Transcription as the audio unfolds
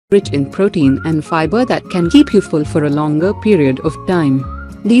rich in protein and fiber that can keep you full for a longer period of time.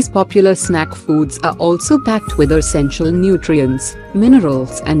 These popular snack foods are also packed with essential nutrients,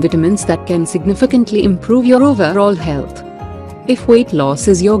 minerals and vitamins that can significantly improve your overall health. If weight loss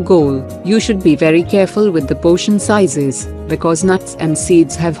is your goal, you should be very careful with the portion sizes, because nuts and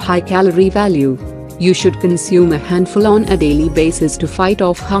seeds have high calorie value. You should consume a handful on a daily basis to fight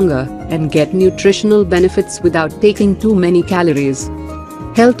off hunger and get nutritional benefits without taking too many calories.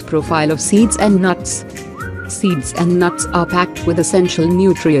 Health profile of seeds and nuts. Seeds and nuts are packed with essential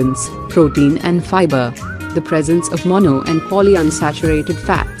nutrients, protein and fiber. The presence of mono and polyunsaturated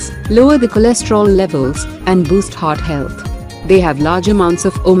fats lower the cholesterol levels and boost heart health. They have large amounts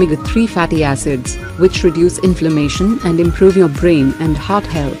of omega-3 fatty acids, which reduce inflammation and improve your brain and heart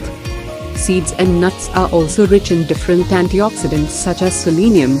health. Seeds and nuts are also rich in different antioxidants such as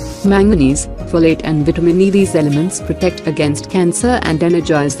selenium, manganese, folate and vitamin E. These elements protect against cancer and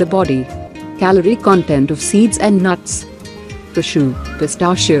energize the body. Calorie content of seeds and nuts. Cashew,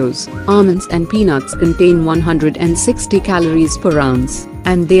 pistachios, almonds and peanuts contain 160 calories per ounce,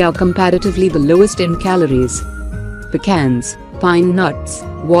 and they are comparatively the lowest in calories. Pecans, pine nuts,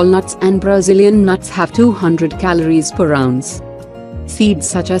 walnuts and Brazilian nuts have 200 calories per ounce. Seeds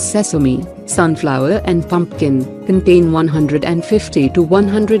such as sesame, sunflower and pumpkin contain 150 to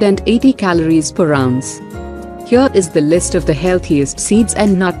 180 calories per ounce. Here is the list of the healthiest seeds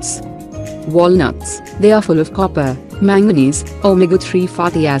and nuts. Walnuts, they are full of copper, manganese, omega-3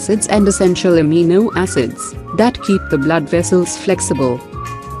 fatty acids and essential amino acids that keep the blood vessels flexible.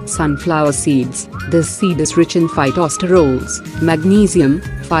 Sunflower seeds, this seed is rich in phytosterols, magnesium,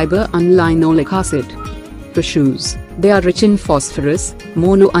 fiber and linoleic acid. Cashews, they are rich in phosphorus,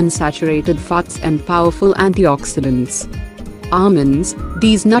 monounsaturated fats and powerful antioxidants. Almonds,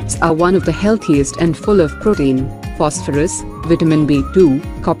 these nuts are one of the healthiest and full of protein, phosphorus, vitamin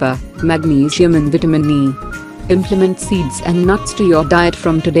B2, copper, magnesium and vitamin E. Implement seeds and nuts to your diet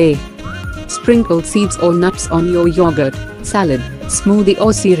from today. Sprinkle seeds or nuts on your yogurt, salad, smoothie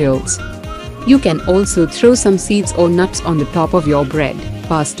or cereals. You can also throw some seeds or nuts on the top of your bread,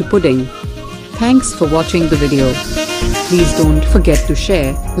 pasta pudding. Thanks for watching the video. Please don't forget to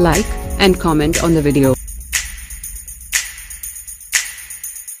share, like, and comment on the video.